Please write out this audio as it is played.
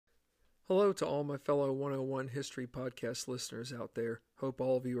Hello to all my fellow 101 History Podcast listeners out there. Hope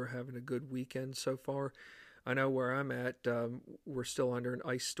all of you are having a good weekend so far. I know where I'm at, we're still under an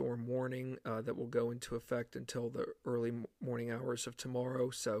ice storm warning that will go into effect until the early morning hours of tomorrow.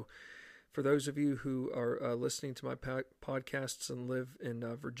 So for those of you who are listening to my podcasts and live in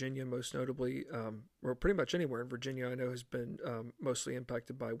Virginia, most notably, or pretty much anywhere in Virginia, I know has been mostly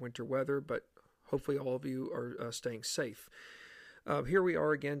impacted by winter weather, but hopefully all of you are staying safe. Here we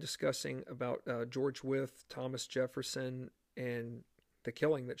are again discussing about George Wythe, Thomas Jefferson, and the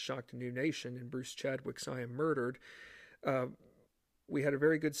killing that shocked a new nation in Bruce Chadwick's I Am Murdered. We had a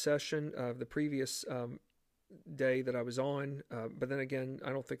very good session the previous day that I was on, but then again, I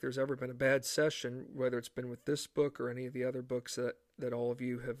don't think there's ever been a bad session, whether it's been with this book or any of the other books that all of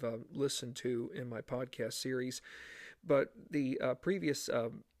you have listened to in my podcast series. But the previous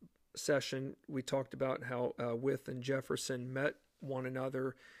session, we talked about how Wythe and Jefferson met one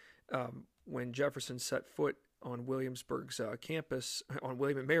another when Jefferson set foot on Williamsburg's campus, on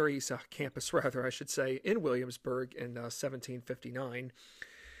William and Mary's campus, rather, I should say, in Williamsburg in 1759.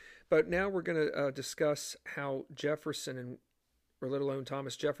 But now we're going to discuss how Jefferson, or let alone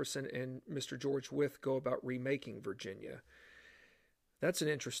Thomas Jefferson and Mr. George Wythe, go about remaking Virginia. That's an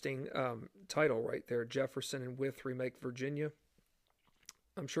interesting title right there, Jefferson and Wythe Remake Virginia.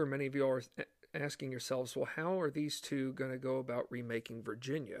 I'm sure many of you are asking yourselves, well, how are these two going to go about remaking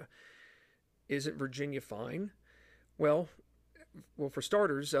Virginia? Isn't Virginia fine? Well, for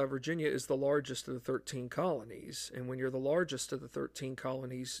starters, Virginia is the largest of the 13 colonies. And when you're the largest of the 13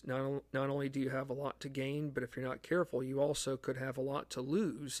 colonies, not only do you have a lot to gain, but if you're not careful, you also could have a lot to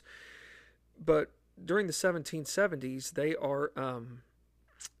lose. But during the 1770s, they are, I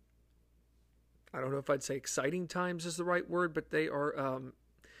don't know if I'd say exciting times is the right word, but they are,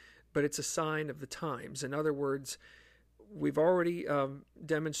 but it's a sign of the times. In other words, we've already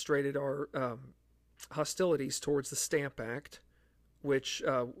demonstrated our hostilities towards the Stamp Act, which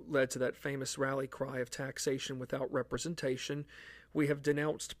led to that famous rally cry of taxation without representation. We have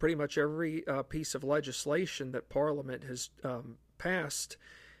denounced pretty much every piece of legislation that Parliament has passed,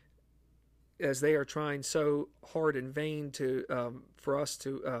 as they are trying so hard in vain to for us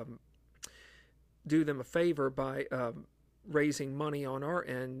to do them a favor by raising money on our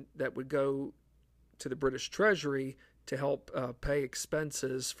end that would go to the British Treasury to help pay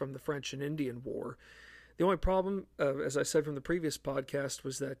expenses from the French and Indian War. The only problem, as I said from the previous podcast,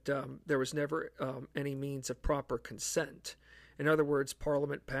 was that there was never any means of proper consent. In other words,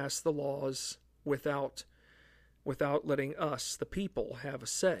 Parliament passed the laws without letting us, the people, have a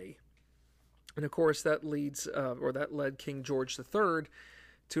say. And of course, that led King George III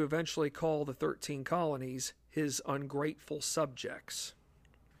to eventually call the 13 colonies his ungrateful subjects.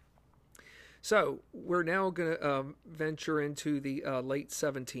 So we're now going to venture into the late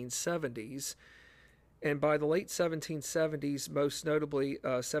 1770s. And by the late 1770s, most notably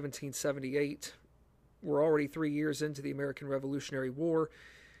 1778, we're already 3 years into the American Revolutionary War.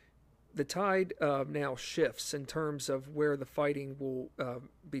 The tide now shifts in terms of where the fighting will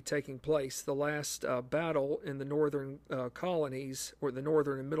be taking place. The last battle in the northern colonies, or the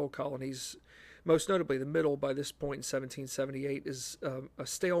northern and middle colonies, most notably the middle by this point in 1778, is a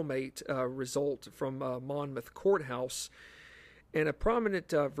stalemate result from Monmouth Courthouse. And a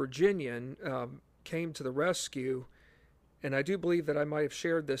prominent Virginian came to the rescue, and I do believe that I might have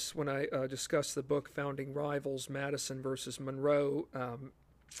shared this when I discussed the book Founding Rivals, Madison versus Monroe,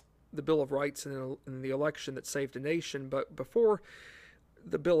 the Bill of Rights and the election that saved a nation. But before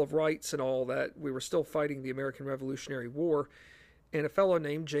the Bill of Rights and all that, we were still fighting the American Revolutionary War, and a fellow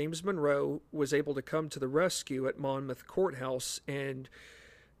named James Monroe was able to come to the rescue at Monmouth Courthouse and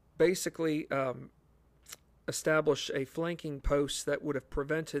basically establish a flanking post that would have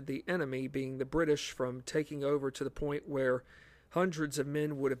prevented the enemy, being the British, from taking over to the point where hundreds of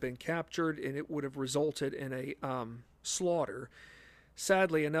men would have been captured, and it would have resulted in a slaughter.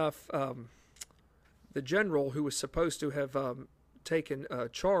 Sadly enough, the general who was supposed to have taken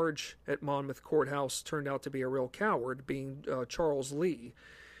charge at Monmouth Courthouse turned out to be a real coward, being Charles Lee.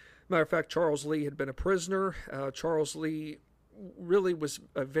 Matter of fact, Charles Lee had been a prisoner. Charles Lee really was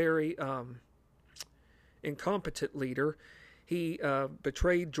a very incompetent leader. He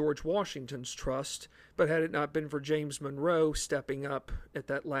betrayed George Washington's trust, but had it not been for James Monroe stepping up at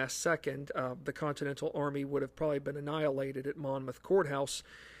that last second, the Continental Army would have probably been annihilated at Monmouth Courthouse.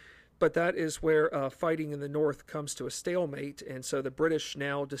 But that is where fighting in the North comes to a stalemate, and so the British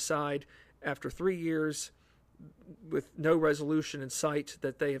now decide, after 3 years, with no resolution in sight,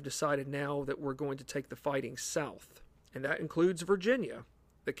 that they have decided now that we're going to take the fighting south. And that includes Virginia,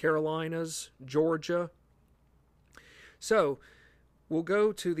 the Carolinas, Georgia. So we'll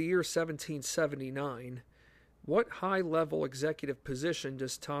go to the year 1779. What high-level executive position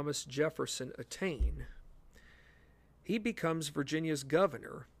does Thomas Jefferson attain? He becomes Virginia's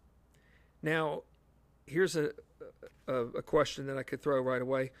governor. Now, here's a question that I could throw right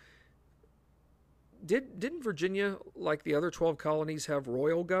away. Didn't Virginia, like the other 12 colonies, have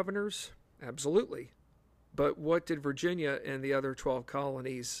royal governors? Absolutely. But what did Virginia and the other 12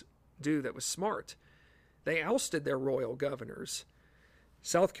 colonies do that was smart? They ousted their royal governors.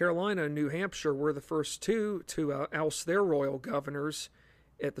 South Carolina and New Hampshire were the first two to oust their royal governors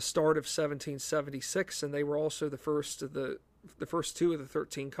at the start of 1776, and they were also the first two of the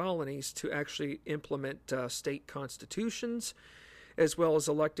 13 colonies to actually implement state constitutions, as well as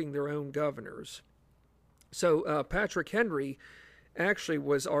electing their own governors. So Patrick Henry actually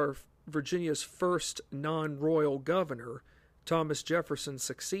was Virginia's first non-royal governor. Thomas Jefferson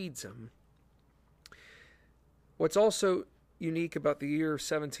succeeds him. What's also unique about the year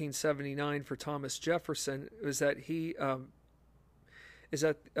 1779 for Thomas Jefferson is that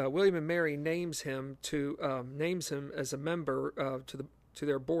William and Mary names him as a member to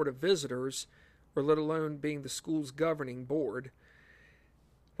their board of visitors, or let alone being the school's governing board.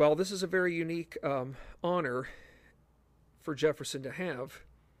 Well, this is a very unique honor for Jefferson to have.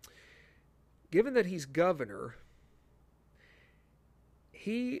 Given that he's governor,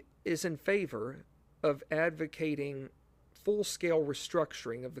 he is in favor of advocating full-scale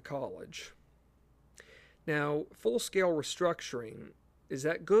restructuring of the college. Now, full-scale restructuring, is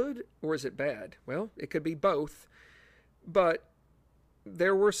that good or is it bad? Well, it could be both, but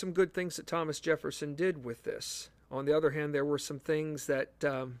there were some good things that Thomas Jefferson did with this. On the other hand, there were some things that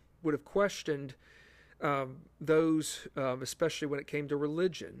would have questioned those, especially when it came to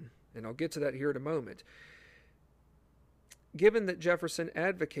religion, and I'll get to that here in a moment. Given that Jefferson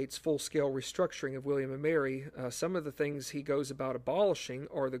advocates full-scale restructuring of William and Mary, some of the things he goes about abolishing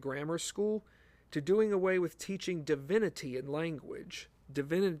are the grammar school, to doing away with teaching divinity and language.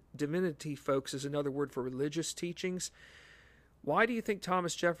 Divinity, folks, is another word for religious teachings. Why do you think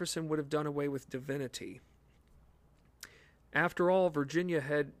Thomas Jefferson would have done away with divinity? After all, Virginia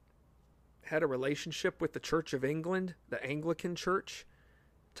had a relationship with the Church of England, the Anglican Church.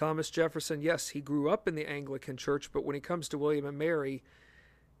 Thomas Jefferson, yes, he grew up in the Anglican Church, but when he comes to William and Mary,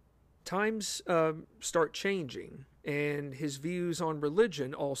 times start changing, and his views on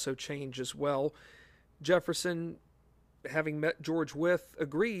religion also change as well. Jefferson, having met George Wythe,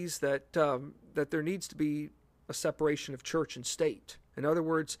 agrees that there needs to be a separation of church and state. In other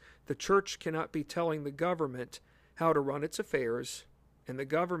words, the church cannot be telling the government how to run its affairs, and the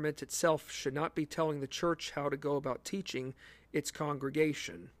government itself should not be telling the church how to go about teaching its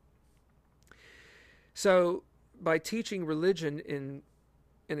congregation. So, by teaching religion in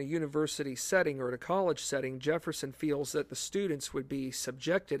a university setting or at a college setting, Jefferson feels that the students would be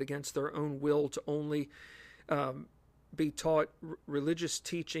subjected against their own will to only be taught religious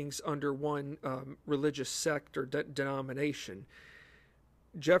teachings under one religious sect or denomination.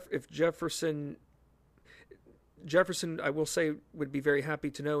 Jefferson, I will say, would be very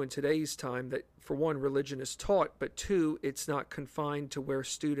happy to know in today's time that, for one, religion is taught, but two, it's not confined to where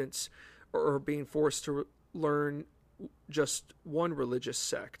students are being forced to learn just one religious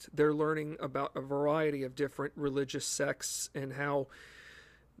sect. They're learning about a variety of different religious sects and how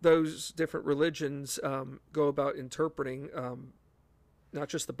those different religions go about interpreting not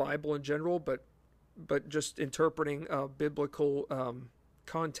just the Bible in general, but just interpreting biblical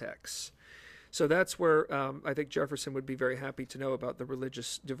contexts. So that's where I think Jefferson would be very happy to know about the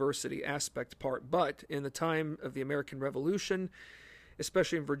religious diversity aspect part. But in the time of the American Revolution,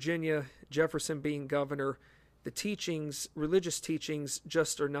 especially in Virginia, Jefferson being governor, the religious teachings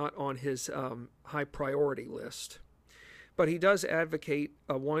just are not on his high priority list. But he does advocate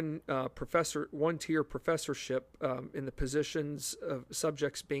a one-tier professorship in the positions of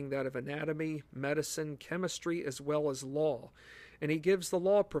subjects being that of anatomy, medicine, chemistry, as well as law. And he gives the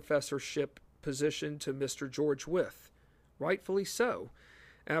law professorship position to Mr. George Wythe. Rightfully so.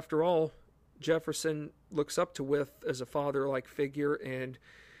 After all, Jefferson looks up to Wythe as a father-like figure, and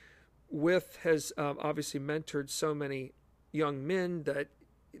Wythe has obviously mentored so many young men that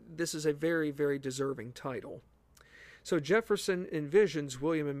this is a very, very deserving title. So Jefferson envisions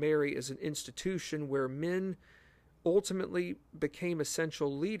William and Mary as an institution where men ultimately became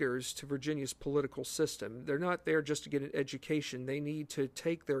essential leaders to Virginia's political system. They're not there just to get an education. They need to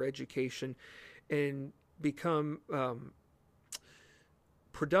take their education and become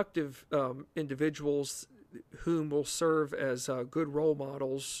productive individuals whom will serve as good role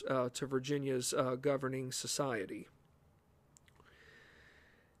models to Virginia's governing society.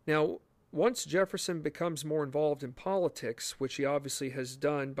 Now, once Jefferson becomes more involved in politics, which he obviously has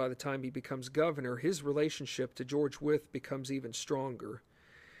done by the time he becomes governor, his relationship to George Wythe becomes even stronger.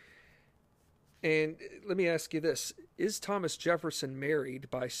 And let me ask you this. Is Thomas Jefferson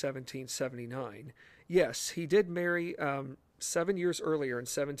married by 1779? Yes, he did marry 7 years earlier in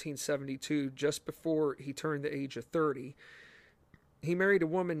 1772, just before he turned the age of 30. He married a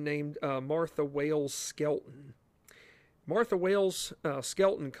woman named Martha Wales Skelton. Martha Wales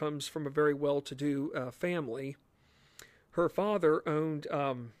Skelton comes from a very well-to-do family. Her father owned.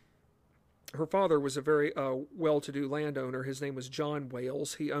 Her father was a very well-to-do landowner. His name was John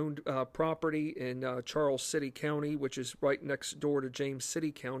Wales. He owned property in Charles City County, which is right next door to James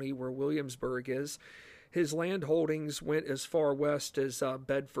City County, where Williamsburg is. His land holdings went as far west as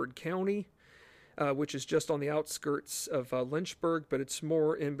Bedford County, which is just on the outskirts of Lynchburg, but it's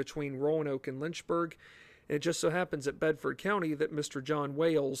more in between Roanoke and Lynchburg. And it just so happens at Bedford County that Mr. John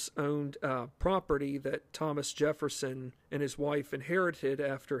Wales owned property that Thomas Jefferson and his wife inherited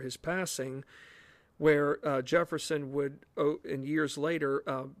after his passing, where Jefferson would, in years later,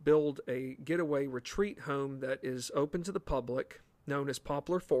 build a getaway retreat home that is open to the public, known as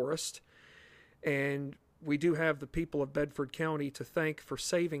Poplar Forest. And we do have the people of Bedford County to thank for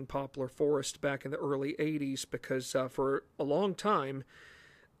saving Poplar Forest back in the early 80s, because for a long time,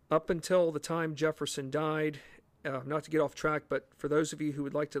 up until the time Jefferson died, not to get off track, but for those of you who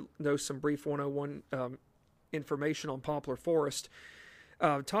would like to know some brief 101 information on Poplar Forest,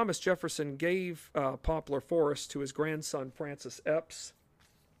 Thomas Jefferson gave Poplar Forest to his grandson Francis Epps.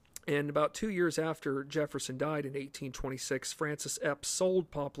 And about 2 years after Jefferson died in 1826, Francis Epps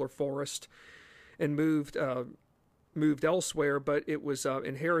sold Poplar Forest and moved elsewhere, but it was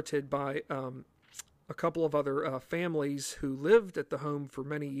inherited by a couple of other families who lived at the home for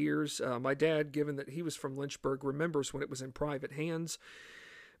many years. My dad, given that he was from Lynchburg, remembers when it was in private hands.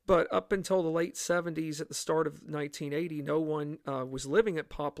 But up until the late 70s, at the start of 1980, no one was living at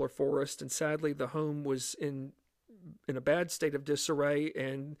Poplar Forest, and sadly the home was in a bad state of disarray,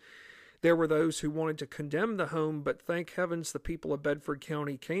 and there were those who wanted to condemn the home, but thank heavens the people of Bedford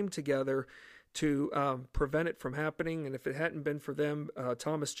County came together to prevent it from happening. And if it hadn't been for them,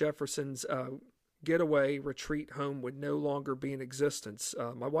 Thomas Jefferson's getaway retreat home would no longer be in existence.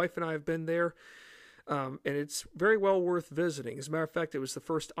 My wife and I have been there, and it's very well worth visiting. As a matter of fact, it was the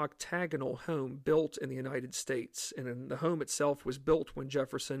first octagonal home built in the United States, and the home itself was built when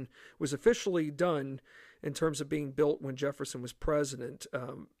Jefferson was officially done in terms of being built when Jefferson was president,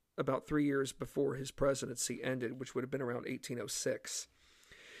 about 3 years before his presidency ended, which would have been around 1806.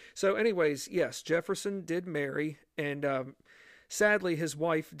 So anyways, yes, Jefferson did marry, and sadly his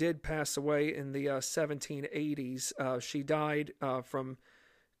wife did pass away in the 1780s. She died from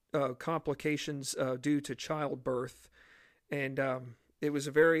complications due to childbirth, and it was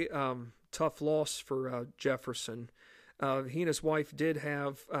a very tough loss for Jefferson. He and his wife did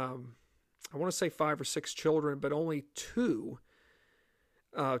have, I want to say 5 or 6 children, but only two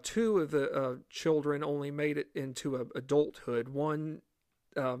of the children only made it into adulthood. One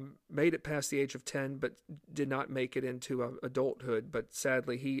made it past the age of 10, but did not make it into adulthood. But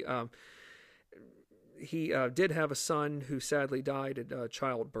sadly, he did have a son who sadly died at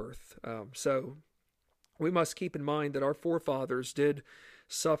childbirth. So we must keep in mind that our forefathers did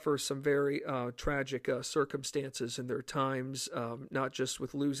suffer some very tragic circumstances in their times, not just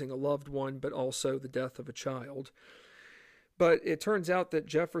with losing a loved one, but also the death of a child. But it turns out that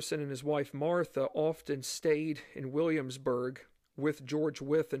Jefferson and his wife Martha often stayed in Williamsburg with George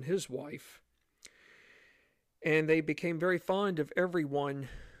Wythe and his wife, and they became very fond of everyone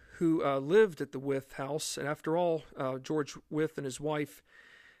who lived at the Wythe house. And after all, George Wythe and his wife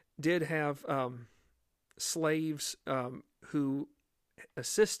did have slaves who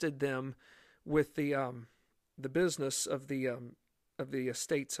assisted them with the business of the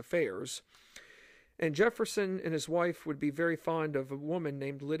estate's affairs. And Jefferson and his wife would be very fond of a woman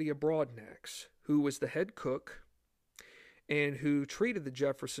named Lydia Broadnax, who was the head cook and who treated the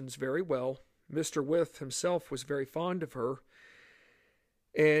Jeffersons very well. Mr. Wythe himself was very fond of her.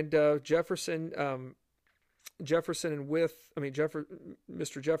 And Mr.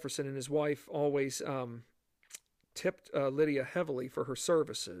 Jefferson and his wife always tipped Lydia heavily for her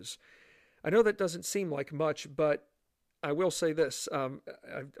services. I know that doesn't seem like much, but I will say this.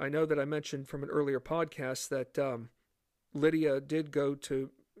 I know that I mentioned from an earlier podcast that Lydia did go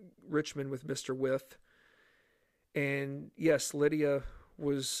to Richmond with Mr. Wythe. And yes, Lydia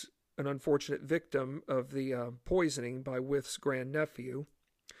was an unfortunate victim of the poisoning by Wythe's grandnephew.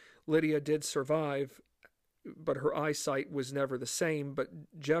 Lydia did survive, but her eyesight was never the same.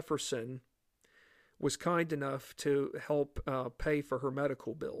 But Jefferson was kind enough to help pay for her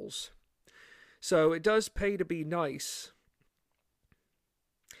medical bills. So it does pay to be nice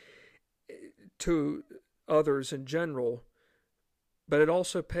to others in general, but it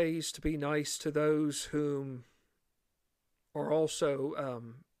also pays to be nice to those whom are also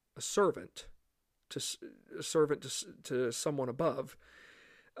a servant to someone above.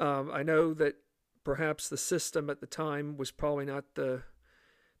 I know that perhaps the system at the time was probably not the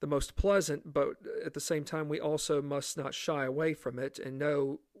most pleasant, but at the same time, we also must not shy away from it and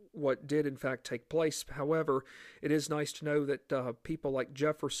know what did in fact take place. However, it is nice to know that people like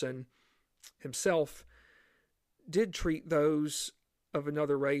Jefferson himself did treat those of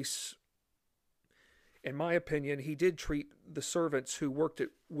another race. In my opinion, he did treat the servants who worked at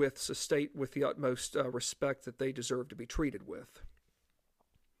Wyth's estate with the utmost respect that they deserved to be treated with.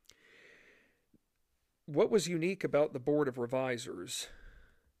 What was unique about the Board of Revisers?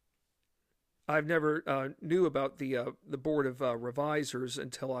 I've never knew about the Board of Revisers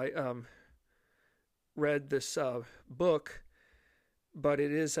until I read this book, but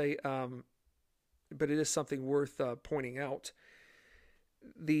it is something worth pointing out.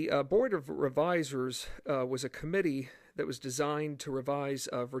 The Board of Revisers was a committee that was designed to revise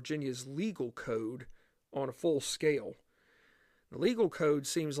Virginia's legal code on a full scale. The legal code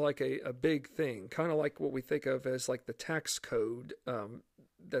seems like a big thing, kind of like what we think of as like the tax code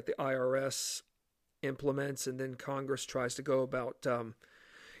that the IRS implements, and then Congress tries to go about,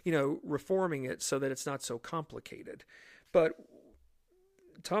 reforming it so that it's not so complicated. But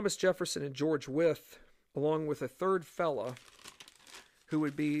Thomas Jefferson and George Wythe, along with a third fella, who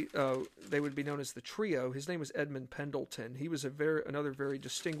would be, they would be known as the trio. His name was Edmund Pendleton. He was another very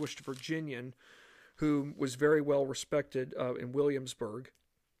distinguished Virginian who was very well respected in Williamsburg.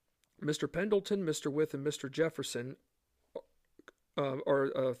 Mr. Pendleton, Mr. Wythe, and Mr. Jefferson are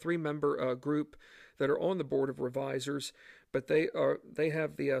a three-member group that are on the Board of Revisers, but they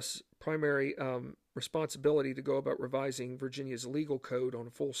have the primary responsibility to go about revising Virginia's legal code on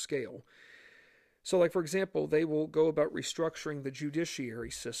a full scale. So, like, for example, they will go about restructuring the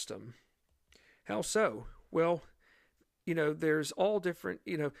judiciary system. How so? Well, there's all different,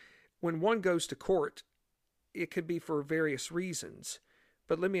 when one goes to court, it could be for various reasons.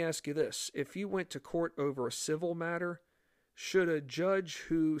 But let me ask you this. If you went to court over a civil matter, should a judge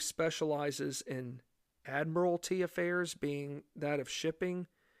who specializes in admiralty affairs, being that of shipping,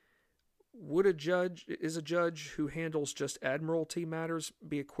 is a judge who handles just admiralty matters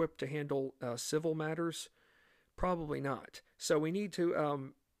be equipped to handle civil matters? Probably not. So we need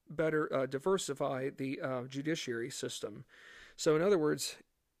to better diversify the judiciary system. So in other words,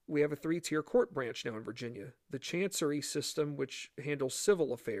 we have a three-tier court branch now in Virginia. The chancery system, which handles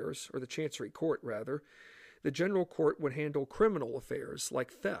civil affairs, or the chancery court rather. The general court would handle criminal affairs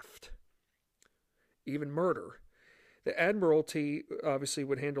like theft, even murder. The admiralty obviously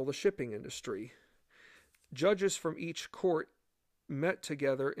would handle the shipping industry. Judges from each court met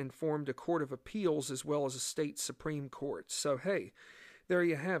together and formed a court of appeals as well as a state supreme court. So hey, there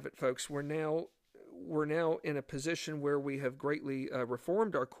you have it, folks. We're now in a position where we have greatly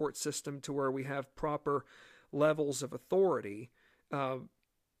reformed our court system to where we have proper levels of authority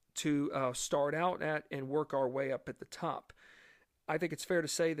to start out at and work our way up at the top. I think it's fair to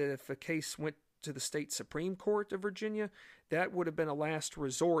say that if a case went to the state Supreme Court of Virginia, that would have been a last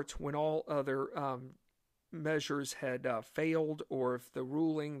resort when all other measures had failed, or if the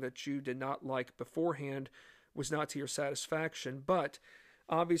ruling that you did not like beforehand was not to your satisfaction. But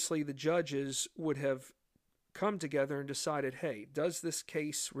obviously the judges would have come together and decided, hey, does this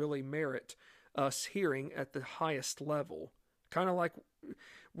case really merit us hearing at the highest level? Kind of like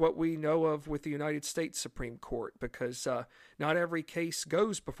what we know of with the United States Supreme Court, because not every case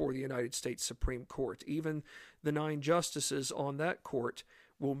goes before the United States Supreme Court. Even the 9 justices on that court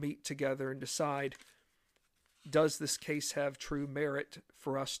will meet together and decide, does this case have true merit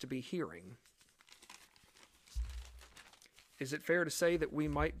for us to be hearing? Is it fair to say that we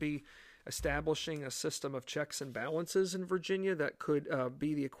might be establishing a system of checks and balances in Virginia that could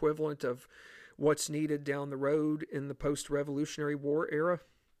be the equivalent of what's needed down the road in the post-Revolutionary War era?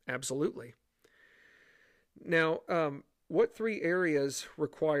 Absolutely. Now, what 3 areas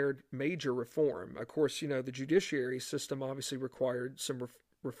required major reform? Of course, the judiciary system obviously required some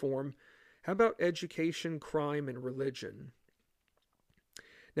reform. How about education, crime, and religion?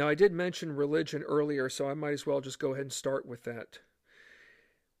 Now, I did mention religion earlier, so I might as well just go ahead and start with that.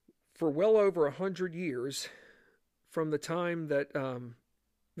 For well over 100 years, from the time that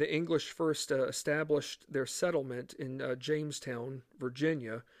the English first established their settlement in Jamestown,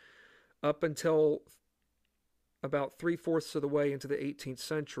 Virginia, up until about 3/4 of the way into the 18th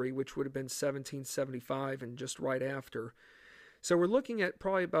century, which would have been 1775 and just right after. So we're looking at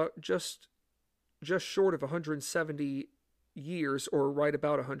probably about just just short of 170 years, or right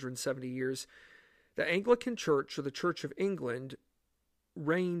about 170 years, the Anglican Church, or the Church of England,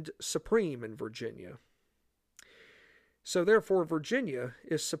 reigned supreme in Virginia. So therefore, Virginia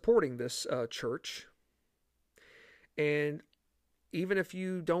is supporting this church. And even if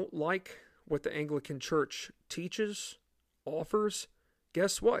you don't like what the Anglican Church teaches, offers,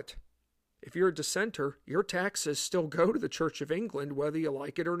 guess what? If you're a dissenter, your taxes still go to the Church of England, whether you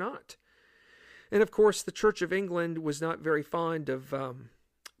like it or not. And of course, the Church of England was not very fond of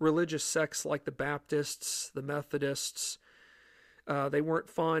religious sects like the Baptists, the Methodists. They weren't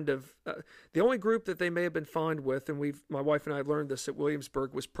fond of... the only group that they may have been fond with, and my wife and I learned this at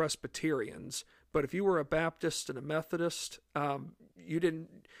Williamsburg, was Presbyterians. But if you were a Baptist and a Methodist,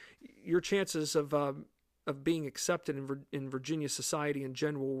 your chances of being accepted in Virginia society in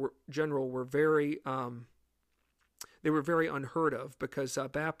general were very they were very unheard of, because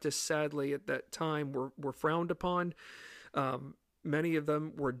Baptists, sadly, at that time were frowned upon. Many of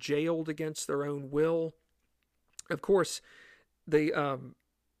them were jailed against their own will. Of course, the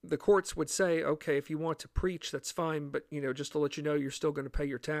courts would say, okay, if you want to preach, that's fine, but just to let you know, you're still going to pay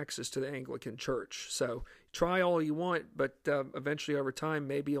your taxes to the Anglican Church. So try all you want, but eventually over time,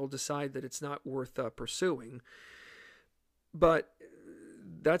 maybe you'll decide that it's not worth pursuing. But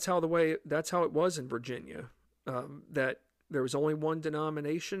that's how it was in Virginia. That there was only one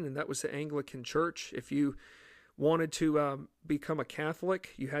denomination, and that was the Anglican Church. If you wanted to become a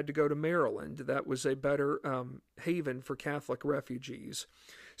Catholic, you had to go to Maryland. That was a better haven for Catholic refugees.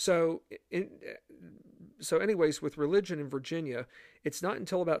 So anyways, with religion in Virginia, it's not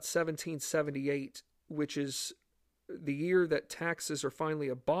until about 1778, which is the year that taxes are finally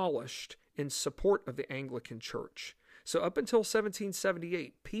abolished in support of the Anglican Church. So up until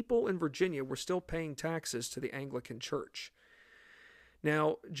 1778, people in Virginia were still paying taxes to the Anglican Church.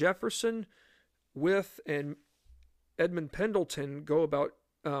 Now, Jefferson, Wythe, and Edmund Pendleton go about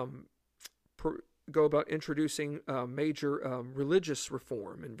introducing major religious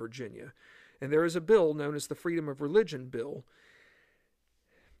reform in Virginia. And there is a bill known as the Freedom of Religion Bill.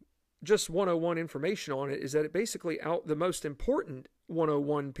 Just 101 information on it is that it basically the most important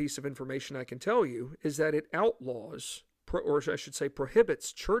 101 piece of information I can tell you is that it outlaws, or I should say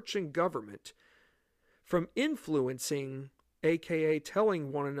prohibits, church and government from influencing, aka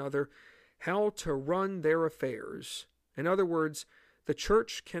telling one another, how to run their affairs. In other words, the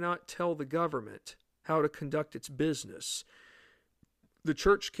church cannot tell the government how to conduct its business. The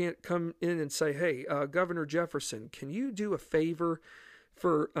church can't come in and say, hey, Governor Jefferson, can you do a favor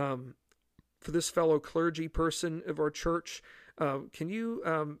for this fellow clergy person of our church? Can you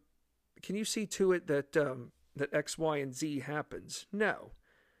see to it that X, Y, and Z happens? No.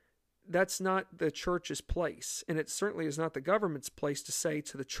 That's not the church's place, and it certainly is not the government's place to say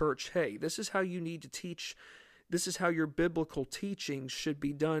to the church, hey, this is how you need to teach, this is how your biblical teaching should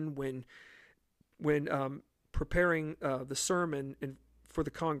be done when preparing the sermon for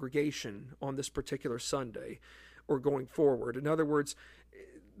the congregation on this particular Sunday or going forward. In other words,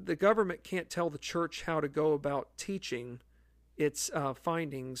 the government can't tell the church how to go about teaching its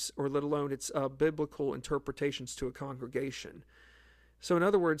findings, or let alone its biblical interpretations to a congregation. So in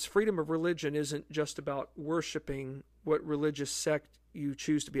other words, freedom of religion isn't just about worshiping what religious sect you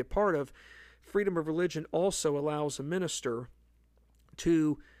choose to be a part of. Freedom of religion also allows a minister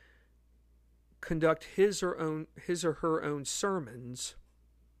to conduct his or her own sermons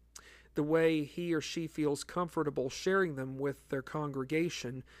the way he or she feels comfortable sharing them with their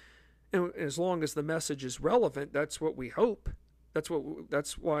congregation. And as long as the message is relevant, that's what we hope.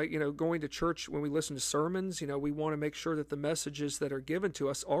 That's why, going to church, when we listen to sermons, we want to make sure that the messages that are given to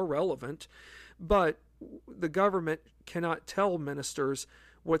us are relevant. But the government cannot tell ministers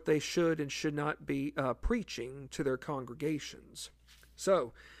what they should and should not be preaching to their congregations.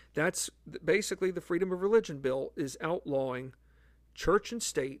 So that's basically the Freedom of Religion Bill, is outlawing church and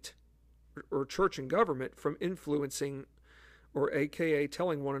state, or church and government, from influencing, or aka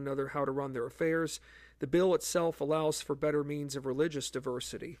telling one another how to run their affairs. The bill itself allows for better means of religious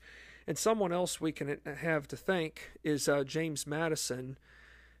diversity. And someone else we can have to thank is James Madison,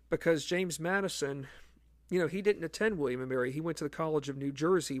 because James Madison, he didn't attend William & Mary. He went to the College of New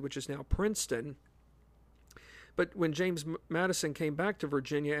Jersey, which is now Princeton. But when James Madison came back to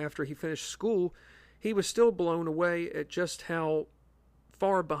Virginia after he finished school, he was still blown away at just how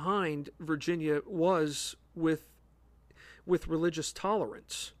far behind Virginia was with religious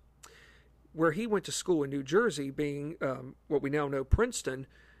tolerance. Where he went to school in New Jersey, being what we now know Princeton,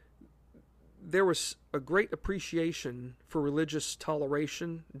 there was a great appreciation for religious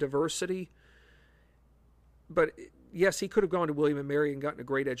toleration, diversity. But yes, he could have gone to William & Mary and gotten a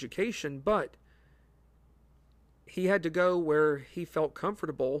great education, but he had to go where he felt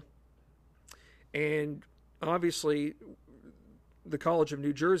comfortable, and obviously the College of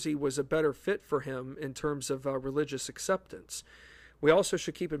New Jersey was a better fit for him in terms of religious acceptance. We also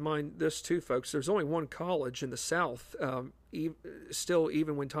should keep in mind this too, folks. There's only one college in the South, still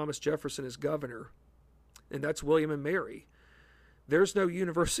even when Thomas Jefferson is governor, and that's William and Mary. There's no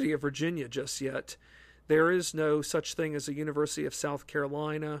University of Virginia just yet. There is no such thing as a University of South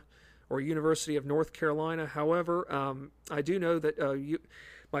Carolina or University of North Carolina. However, I do know that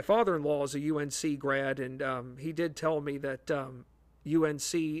my father-in-law is a UNC grad, and he did tell me that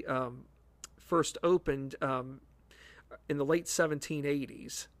UNC first opened in the late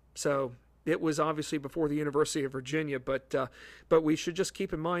 1780s. So it was obviously before the University of Virginia, but we should just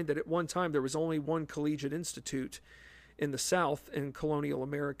keep in mind that at one time there was only one collegiate institute in the South in colonial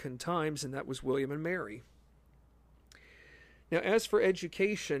American times, and that was William and Mary. Now, as for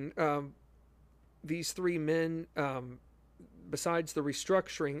education, these three men, besides the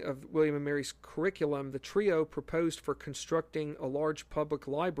restructuring of William and Mary's curriculum, the trio proposed for constructing a large public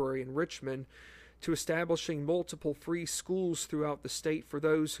library in Richmond, to establishing multiple free schools throughout the state for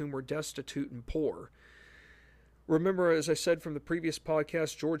those whom were destitute and poor. Remember, as I said from the previous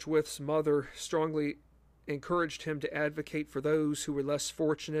podcast, George Wythe's mother strongly encouraged him to advocate for those who were less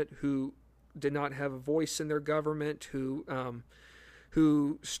fortunate, who did not have a voice in their government,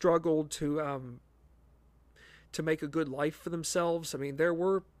 who struggled to make a good life for themselves. I mean, there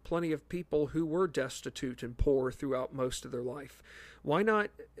were plenty of people who were destitute and poor throughout most of their life. Why not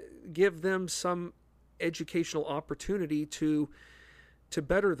give them some educational opportunity to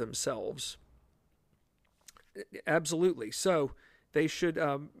better themselves? Absolutely. So they should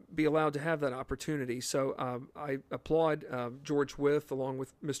be allowed to have that opportunity. So I applaud George Wythe, along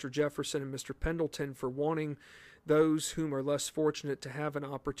with Mr. Jefferson and Mr. Pendleton, for wanting those whom are less fortunate to have an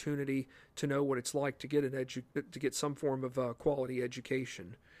opportunity to know what it's like to get some form of quality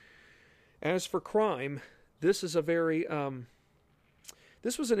education. As for crime, this is a very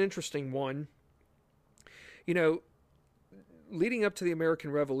this was an interesting one. You know, leading up to the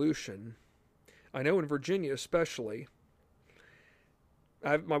American Revolution, I know in Virginia especially,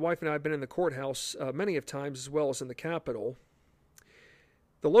 my wife and I have been in the courthouse many of times, as well as in the Capitol.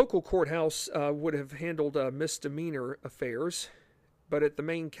 The local courthouse would have handled misdemeanor affairs, but at the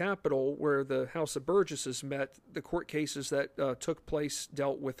main Capitol, where the House of Burgesses met, the court cases that took place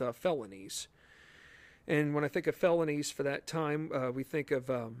dealt with felonies. And when I think of felonies for that time, we think of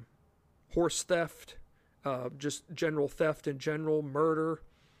horse theft, just general theft in general, murder,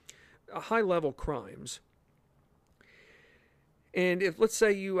 high-level crimes. And if, let's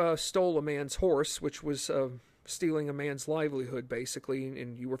say, you stole a man's horse, which was stealing a man's livelihood, basically,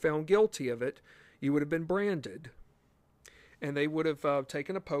 and you were found guilty of it, you would have been branded. And they would have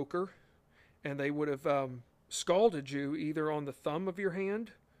taken a poker, and they would have scalded you either on the thumb of your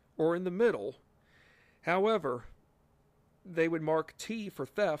hand or in the middle. However, they would mark T for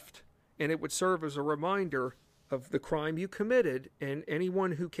theft, and it would serve as a reminder of the crime you committed, and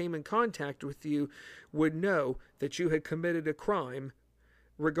anyone who came in contact with you would know that you had committed a crime,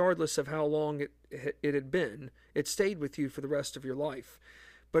 regardless of how long it had been. It stayed with you for the rest of your life.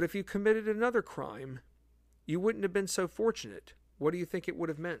 But if you committed another crime, you wouldn't have been so fortunate. What do you think it would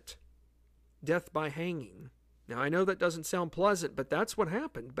have meant? Death by hanging. Now, I know that doesn't sound pleasant, but that's what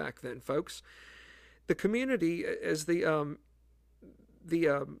happened back then, folks. The community, as the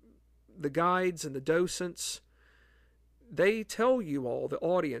guides and the docents, they tell you all, the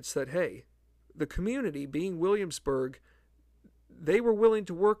audience, that, hey, the community, being Williamsburg, they were willing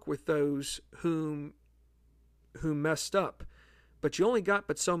to work with those who messed up, but you only got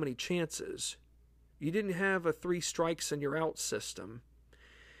but so many chances. You didn't have a 3 strikes and you're out system.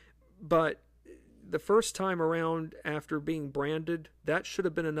 But the first time around, after being branded, that should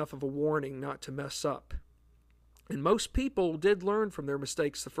have been enough of a warning not to mess up. And most people did learn from their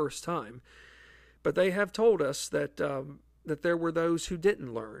mistakes the first time, but they have told us that there were those who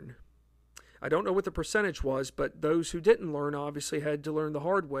didn't learn. I don't know what the percentage was, but those who didn't learn obviously had to learn the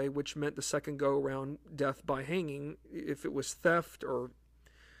hard way, which meant the second go-around, death by hanging, if it was theft or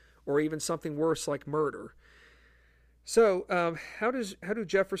even something worse like murder. So, how do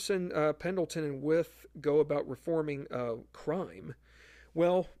Jefferson, Pendleton, and Wythe go about reforming crime?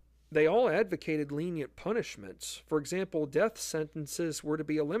 Well, they all advocated lenient punishments. For example, death sentences were to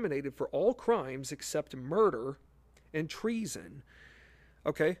be eliminated for all crimes except murder and treason.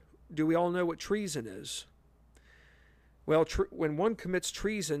 Okay, do we all know what treason is? Well, when one commits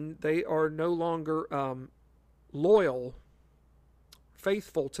treason, they are no longer loyal,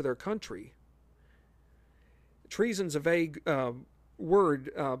 faithful to their country. Treason's a vague word,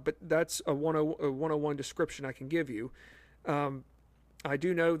 but that's a 101 description I can give you. I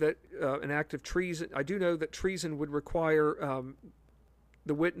do know that an act of treason. I do know that treason would require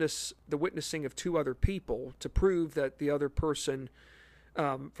the witnessing of two other people to prove that the other person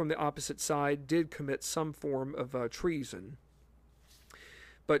from the opposite side did commit some form of treason.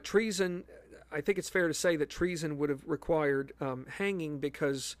 But treason, I think it's fair to say that treason would have required hanging,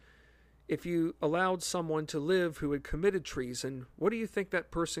 because if you allowed someone to live who had committed treason, what do you think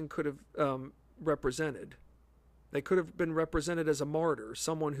that person could have represented? They could have been represented as a martyr,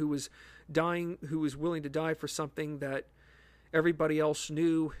 someone who was dying, who was willing to die for something that everybody else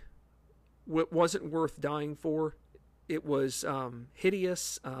knew wasn't worth dying for. It was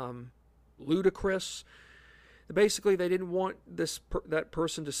hideous, ludicrous. Basically, they didn't want that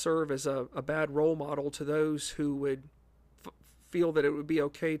person to serve as a bad role model to those who would feel that it would be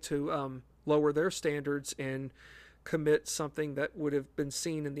okay to lower their standards and commit something that would have been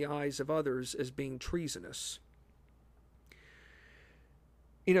seen in the eyes of others as being treasonous.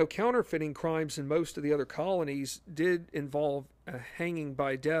 You know, counterfeiting crimes in most of the other colonies did involve hanging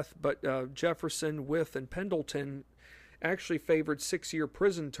by death, but Jefferson, Wythe, and Pendleton actually favored 6-year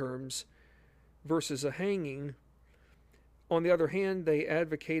prison terms versus a hanging. On the other hand, they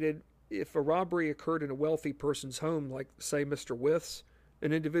advocated if a robbery occurred in a wealthy person's home, like, say, Mr. Wythe's,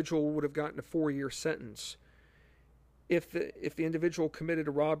 an individual would have gotten a 4-year sentence. If the individual committed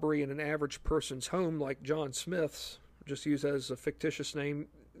a robbery in an average person's home, like John Smith's, just use as a fictitious name,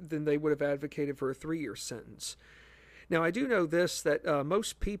 then they would have advocated for a 3-year sentence. Now, I do know this, that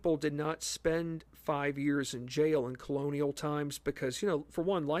most people did not spend 5 years in jail in colonial times because, you know, for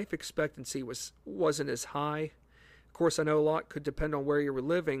one, life expectancy wasn't as high. Of course, I know a lot could depend on where you were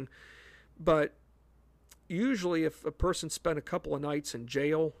living, but usually if a person spent a couple of nights in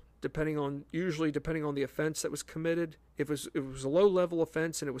jail, depending on the offense that was committed, if it was a low-level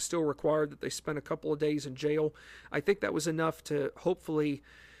offense and it was still required that they spend a couple of days in jail, I think that was enough to hopefully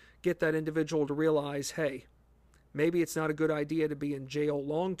get that individual to realize, hey, maybe it's not a good idea to be in jail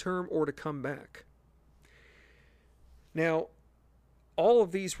long-term or to come back. Now, all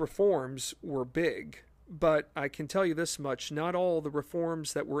of these reforms were big, but I can tell you this much, not all the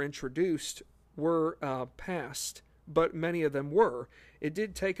reforms that were introduced were passed, but many of them were. It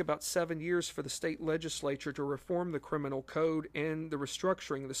did take about 7 years for the state legislature to reform the criminal code and the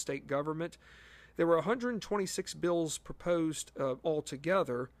restructuring of the state government. There were 126 bills proposed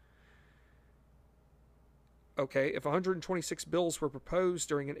altogether. Okay, if 126 bills were proposed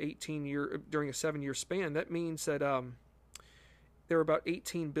during a 7-year span, that means that there were about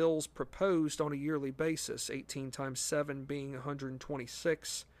 18 bills proposed on a yearly basis, 18 times 7 being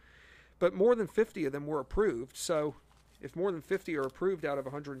 126. But more than 50 of them were approved, so if more than 50 are approved out of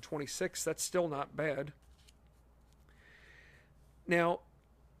 126, that's still not bad. Now,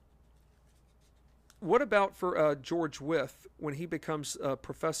 what about for George Wythe when he becomes a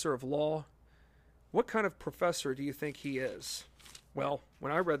professor of law? What kind of professor do you think he is? Well,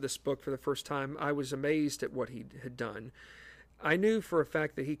 when I read this book for the first time, I was amazed at what he had done. I knew for a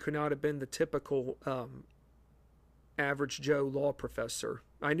fact that he could not have been the typical average Joe law professor.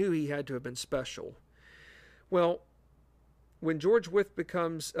 I knew he had to have been special. Well, when George Wythe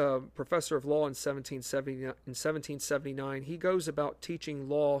becomes professor of law in 1779, he goes about teaching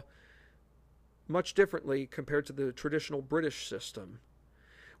law much differently compared to the traditional British system.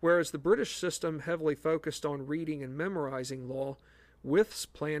 Whereas the British system heavily focused on reading and memorizing law, Wythe's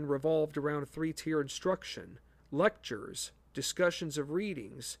plan revolved around a 3-tier instruction, lectures, discussions of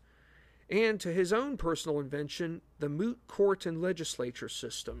readings, and, to his own personal invention, the moot court and legislature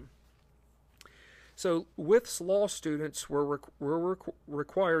system. So Wythe's law students were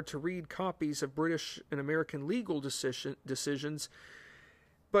required to read copies of British and American legal decisions,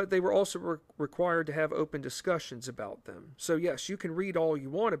 but they were also required to have open discussions about them. So yes, you can read all you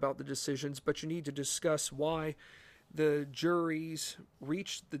want about the decisions, but you need to discuss why the juries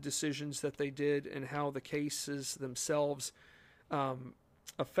reached the decisions that they did and how the cases themselves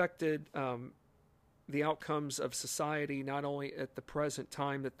affected the outcomes of society, not only at the present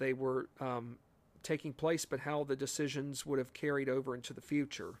time that they were taking place, but how the decisions would have carried over into the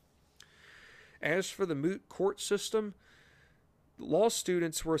future. As for the moot court system, law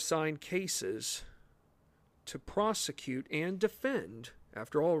students were assigned cases to prosecute and defend.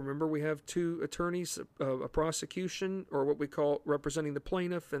 After all, remember, we have two attorneys, a prosecution, or what we call representing the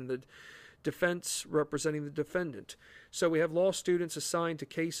plaintiff, and the defense representing the defendant. So we have law students assigned to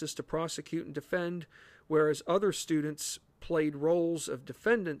cases to prosecute and defend, whereas other students played roles of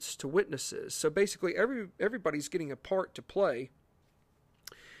defendants to witnesses. So basically everybody's getting a part to play.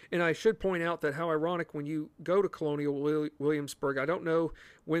 And I should point out that how ironic when you go to Colonial Williamsburg, I don't know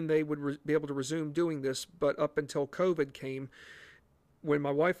when they would be able to resume doing this, but up until COVID came, when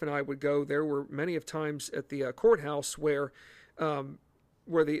my wife and I would go, there were many of times at the courthouse where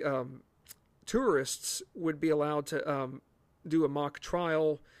the tourists would be allowed to do a mock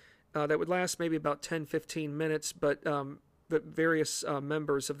trial that would last maybe about 10-15 minutes, but various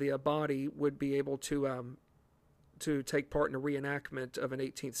members of the body would be able to take part in a reenactment of an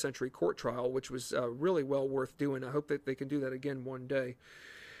 18th century court trial, which was really well worth doing. I hope that they can do that again one day.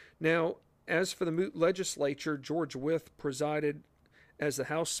 Now, as for the Moot legislature, George Wythe presided as the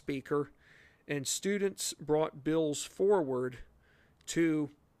House Speaker, and students brought bills forward to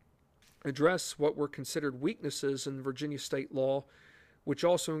address what were considered weaknesses in Virginia state law, which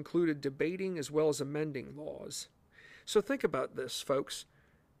also included debating as well as amending laws. So think about this, folks.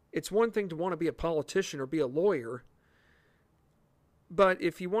 It's one thing to want to be a politician or be a lawyer, but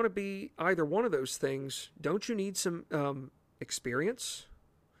if you want to be either one of those things, don't you need some experience?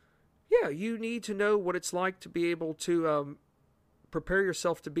 Yeah, you need to know what it's like to be able to prepare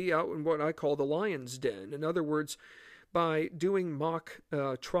yourself to be out in what I call the lion's den. In other words, by doing mock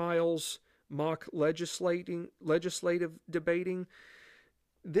trials, mock legislative debating,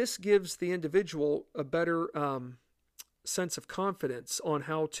 this gives the individual a better sense of confidence on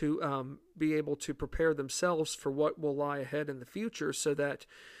how to be able to prepare themselves for what will lie ahead in the future, so that,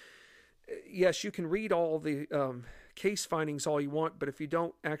 yes, you can read all the case findings all you want, but if you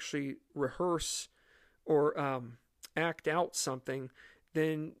don't actually rehearse or act out something,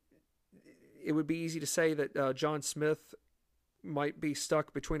 then it would be easy to say that John Smith might be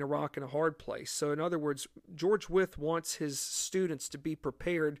stuck between a rock and a hard place. So in other words, George Wythe wants his students to be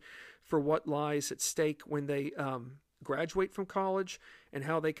prepared for what lies at stake when they graduate from college, and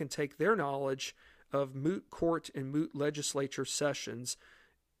how they can take their knowledge of moot court and moot legislature sessions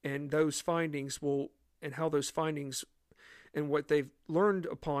and those findings and how those findings and what they've learned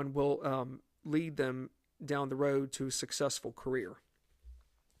upon will lead them down the road to a successful career.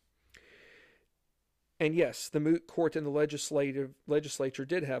 And yes, the moot court and the legislature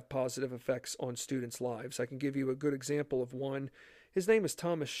did have positive effects on students' lives. I can give you a good example of one. His name is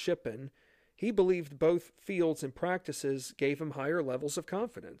Thomas Shippen. He believed both fields and practices gave him higher levels of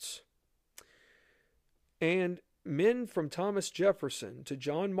confidence. And men from Thomas Jefferson to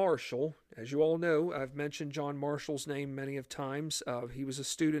John Marshall, as you all know, I've mentioned John Marshall's name many of times. He was a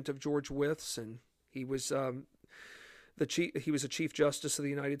student of George Wythe's, and he was a Chief Justice of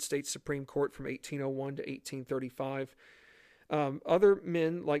the United States Supreme Court from 1801 to 1835. Other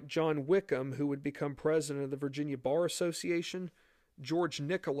men like John Wickham, who would become president of the Virginia Bar Association, George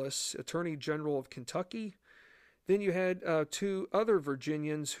Nicholas, Attorney General of Kentucky. Then you had two other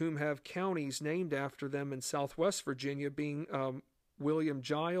Virginians whom have counties named after them in Southwest Virginia, being William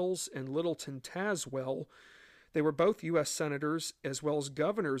Giles and Littleton Tazewell. They were both U.S. senators as well as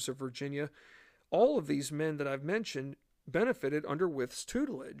governors of Virginia. All of these men that I've mentioned benefited under Wythe's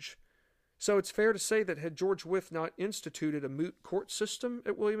tutelage. So it's fair to say that had George Wythe not instituted a moot court system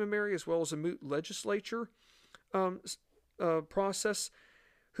at William & Mary as well as a moot legislature process,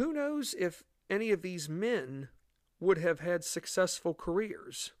 who knows if any of these men would have had successful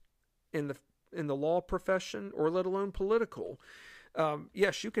careers in the law profession, or let alone political.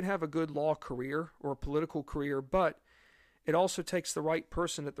 Yes, you can have a good law career or a political career, but it also takes the right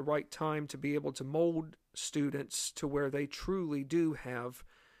person at the right time to be able to mold students to where they truly do have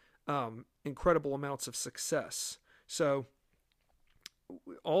incredible amounts of success. So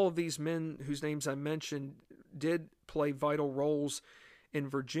all of these men whose names I mentioned did play vital roles in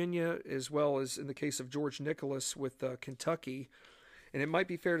Virginia, as well as in the case of George Nicholas with Kentucky. And it might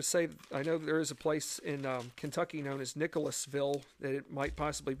be fair to say, I know there is a place in Kentucky known as Nicholasville, that it might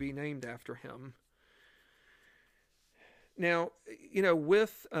possibly be named after him. Now, Wythe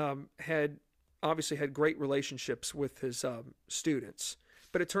had obviously had great relationships with his students,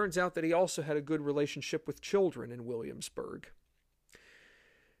 but it turns out that he also had a good relationship with children in Williamsburg.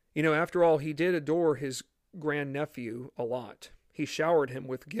 After all, he did adore his grandnephew a lot. He showered him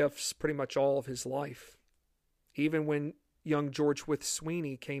with gifts pretty much all of his life. Even when young George Wythe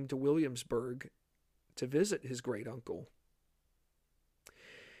Sweeney came to Williamsburg to visit his great-uncle.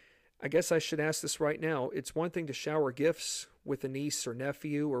 I guess I should ask this right now. It's one thing to shower gifts with a niece or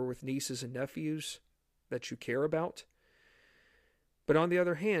nephew, or with nieces and nephews that you care about. But on the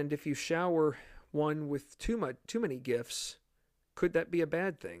other hand, if you shower one with too many gifts, could that be a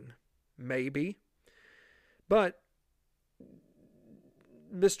bad thing? Maybe. But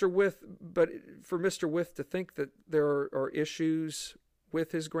for Mr. Wythe to think that there are issues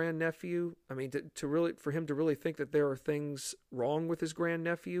with his grandnephew, I mean, to really, for him to really think that there are things wrong with his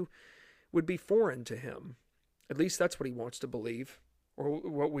grandnephew would be foreign to him. At least that's what he wants to believe, or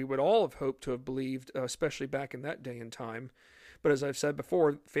what we would all have hoped to have believed, especially back in that day and time. But as I've said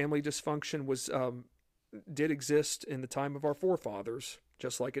before, family dysfunction did exist in the time of our forefathers,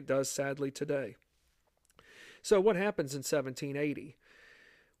 just like it does sadly today. So what happens in 1780?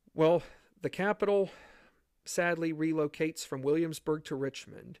 Well, the capital sadly relocates from Williamsburg to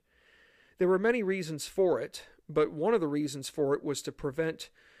Richmond. There were many reasons for it, but one of the reasons for it was to prevent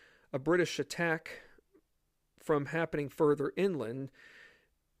a British attack from happening further inland.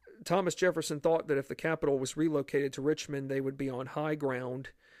 Thomas Jefferson thought that if the capital was relocated to Richmond, they would be on high ground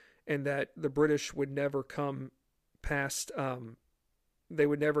and that the British would never come past, they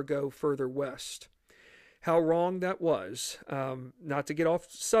would never go further west. How wrong that was. Not to get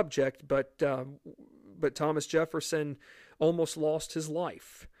off subject, but Thomas Jefferson almost lost his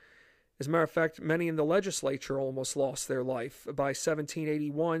life. As a matter of fact, many in the legislature almost lost their life. By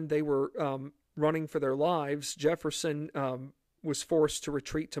 1781, they were running for their lives. Jefferson was forced to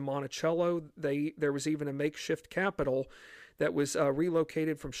retreat to Monticello. There was even a makeshift capital that was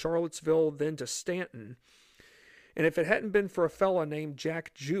relocated from Charlottesville then to Stanton. And if it hadn't been for a fella named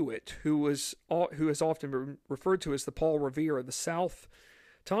Jack Jewett, who has often been referred to as the Paul Revere of the South,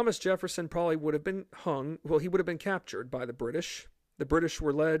 Thomas Jefferson probably would have been hung. Well, he would have been captured by the British. The British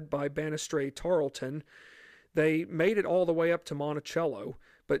were led by Banastre Tarleton. They made it all the way up to Monticello,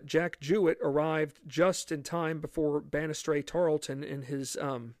 but Jack Jewett arrived just in time before Banastre Tarleton and his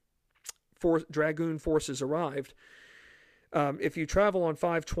dragoon forces arrived. If you travel on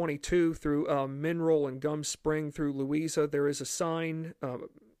 522 through Mineral and Gum Spring through Louisa, there is a sign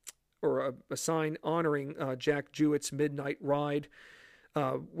or a sign honoring Jack Jewett's midnight ride,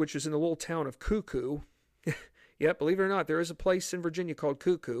 which is in the little town of Cuckoo. Yeah, believe it or not, there is a place in Virginia called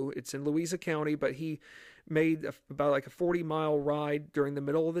Cuckoo. It's in Louisa County, but he made about like a 40-mile ride during the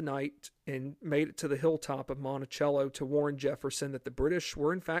middle of the night and made it to the hilltop of Monticello to warn Jefferson that the British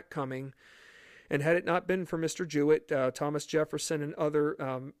were in fact coming. And had it not been for Mr. Jewett, Thomas Jefferson and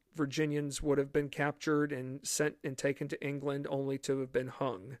other Virginians would have been captured and sent and taken to England only to have been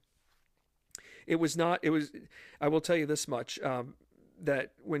hung. I will tell you this much,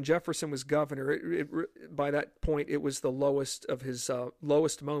 that when Jefferson was governor, by that point it was the lowest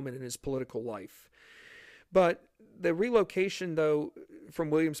moment in his political life. But the relocation, though, from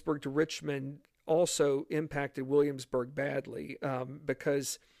Williamsburg to Richmond also impacted Williamsburg badly,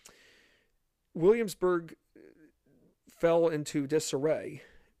 because Williamsburg fell into disarray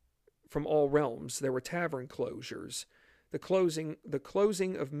from all realms. There were tavern closures, the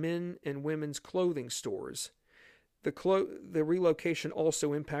closing of men and women's clothing stores. The relocation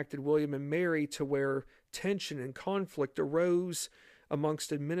also impacted William and Mary to where tension and conflict arose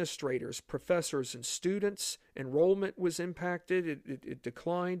amongst administrators, professors, and students. Enrollment was impacted. It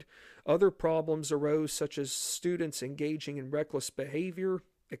declined. Other problems arose, such as students engaging in reckless behavior,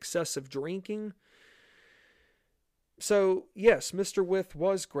 excessive drinking. So, yes, Mr. Wythe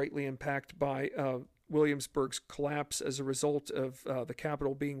was greatly impacted by Williamsburg's collapse as a result of the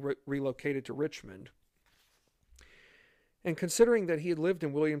capital being relocated to Richmond. And considering that he had lived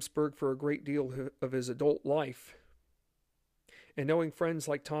in Williamsburg for a great deal of his adult life, and knowing friends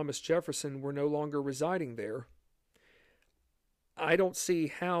like Thomas Jefferson were no longer residing there, I don't see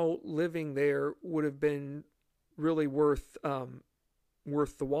how living there would have been really worth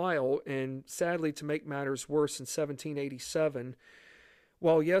the while. And sadly, to make matters worse, in 1787,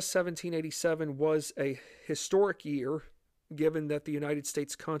 while yes, 1787 was a historic year, given that the United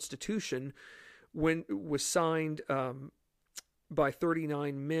States Constitution was signed by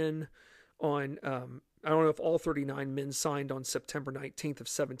 39 men on, I don't know if all 39 men signed on September 19th of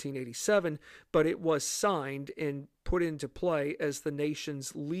 1787, but it was signed and put into play as the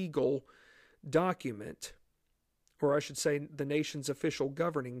nation's legal document, or I should say the nation's official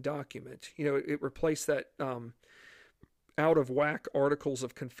governing document. You know, it replaced that out of whack Articles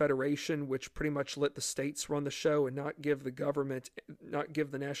of Confederation, which pretty much let the states run the show and not give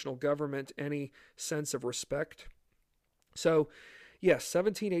the national government any sense of respect. So, yes,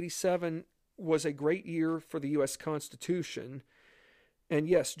 1787 was a great year for the U.S. Constitution. And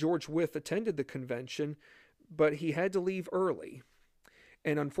yes, George Wythe attended the convention, but he had to leave early.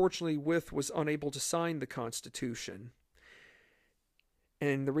 And unfortunately, Wythe was unable to sign the Constitution.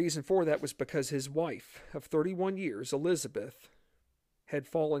 And the reason for that was because his wife of 31 years, Elizabeth, had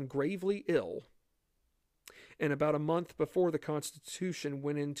fallen gravely ill. And about a month before the Constitution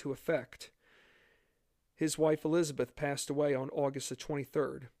went into effect, his wife Elizabeth passed away on August the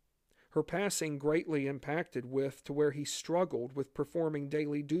 23rd. Her passing greatly impacted Wythe to where he struggled with performing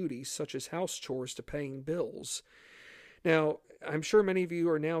daily duties such as house chores to paying bills. Now, I'm sure many of you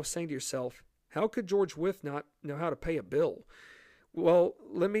are now saying to yourself, how could George Wythe not know how to pay a bill? Well,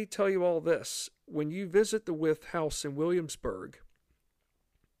 let me tell you all this. When you visit the Wythe house in Williamsburg,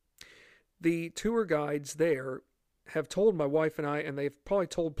 the tour guides there have told my wife and I, and they've probably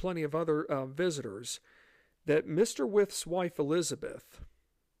told plenty of other visitors, that Mr. Wythe's wife, Elizabeth,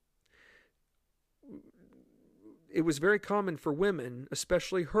 it was very common for women,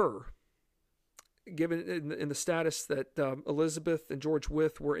 especially her, given in the status that Elizabeth and George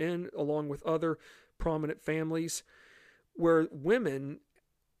Wythe were in, along with other prominent families, where women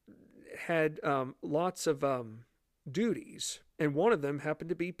had lots of duties, and one of them happened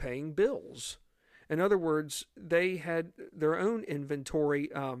to be paying bills. In other words, they had their own inventory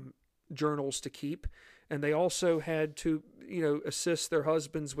journals to keep, and they also had to, assist their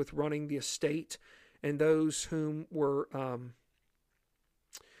husbands with running the estate, and those whom were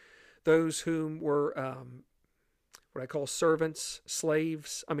what I call servants,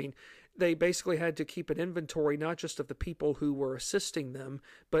 slaves. I mean, they basically had to keep an inventory not just of the people who were assisting them,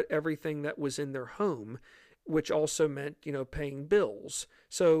 but everything that was in their home, which also meant, paying bills.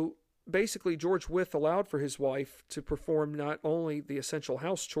 So basically, George Wythe allowed for his wife to perform not only the essential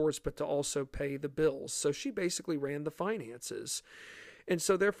house chores, but to also pay the bills. So she basically ran the finances. And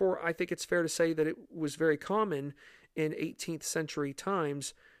so therefore, I think it's fair to say that it was very common in 18th century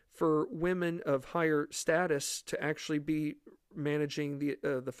times for women of higher status to actually be managing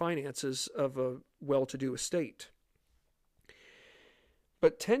the finances of a well-to-do estate.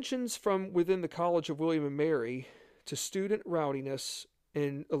 But tensions from within the College of William and Mary to student rowdiness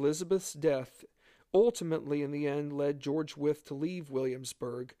and Elizabeth's death ultimately in the end led George Wythe to leave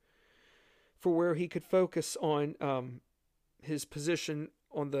Williamsburg for where he could focus on his position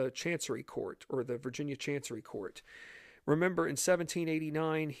on the Chancery Court, or the Virginia Chancery Court. Remember, in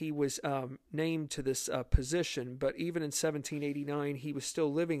 1789, he was named to this position, but even in 1789, he was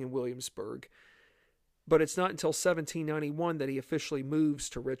still living in Williamsburg. But it's not until 1791 that he officially moves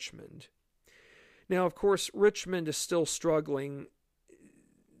to Richmond. Now, of course, Richmond is still struggling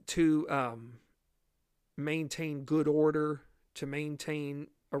to maintain good order, to maintain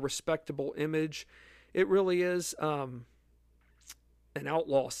a respectable image. It really is an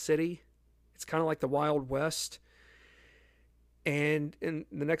outlaw city. It's kind of like the Wild West. And in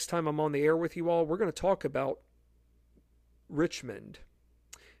the next time I'm on the air with you all, we're going to talk about Richmond.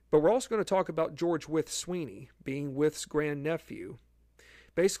 But we're also going to talk about George Wythe Sweeney, being Wythe's grandnephew.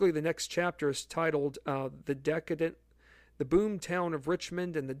 Basically, the next chapter is titled The Boom Town of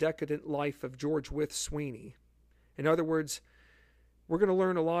Richmond and the Decadent Life of George Wythe Sweeney. In other words, we're going to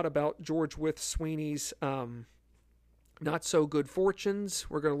learn a lot about George Wythe Sweeney's not so good fortunes.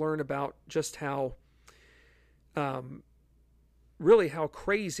 We're going to learn about just how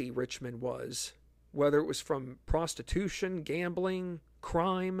crazy Richmond was, whether it was from prostitution, gambling,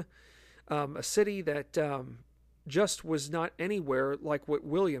 crime, a city that just was not anywhere like what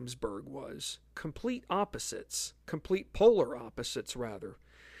Williamsburg was. Complete opposites, complete polar opposites, rather.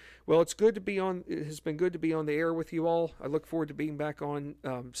 Well, it has been good to be on the air with you all. I look forward to being back on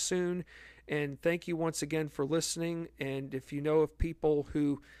soon, and thank you once again for listening. And if you know of people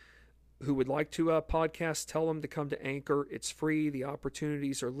who would like to podcast, tell them to come to Anchor. It's free. The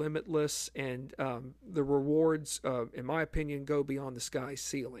opportunities are limitless, and the rewards, in my opinion, go beyond the sky's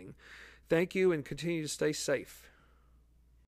ceiling. Thank you, and continue to stay safe.